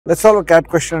Let's solve a CAT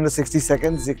question under 60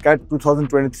 seconds. ये CAT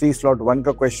 2023 slot 1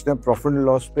 का question है, profit and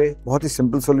loss पे। बहुत ही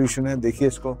सिंपल सॉल्यूशन है, देखिए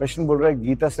इसको। क्वेश्चन बोल रहा है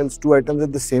Gita sales 2 items at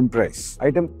the same price.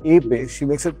 Item ए पे she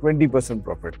makes a 20%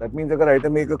 profit. That means अगर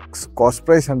आइटम ए का कॉस्ट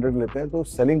प्राइस 100 लेते हैं तो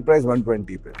सेलिंग प्राइस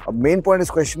 120 पे। अब मेन पॉइंट इस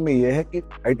क्वेश्चन में ये है कि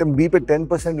आइटम बी पे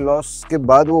 10% लॉस के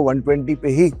बाद वो 120 पे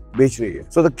ही बेच रही है।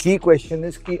 So the key question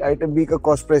is कि आइटम बी का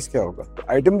कॉस्ट प्राइस क्या होगा।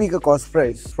 तो आइटम बी का cost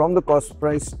price from the cost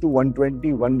price to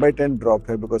 120 1/10 drop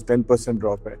है, बिकॉज 10%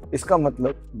 ड्रॉप है। इसका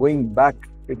मतलब going back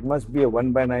it must be a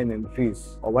 1/9 increase,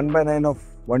 or 1/9 of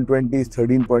 120 is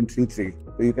 13.33.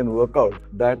 So you can work out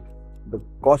that the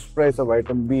cost price of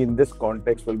item B in this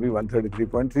context will be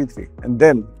 133.33. And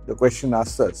then the question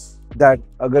asks us that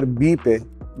अगर B पे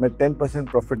मैं 10%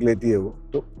 profit लेती है वो,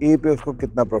 तो A पे उसको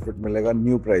कितना प्रॉफिट मिलेगा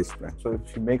न्यू प्राइस में। So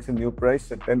if she makes a new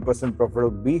price at 10% profit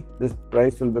of B, this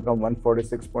price will become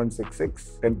 146.66,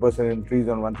 10%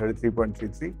 increase on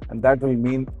 133.33, and that will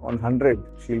mean on 100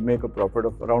 she'll make a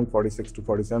profit of around 46 to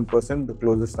 47%. The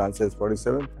closest answer is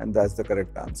 47, and that's the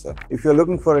correct answer. If you're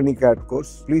looking for any CAT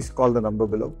course, please call the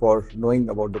number below for knowing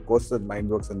about the course that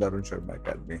Mindworks and the Arun Sharma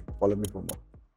Academy. Follow me for more.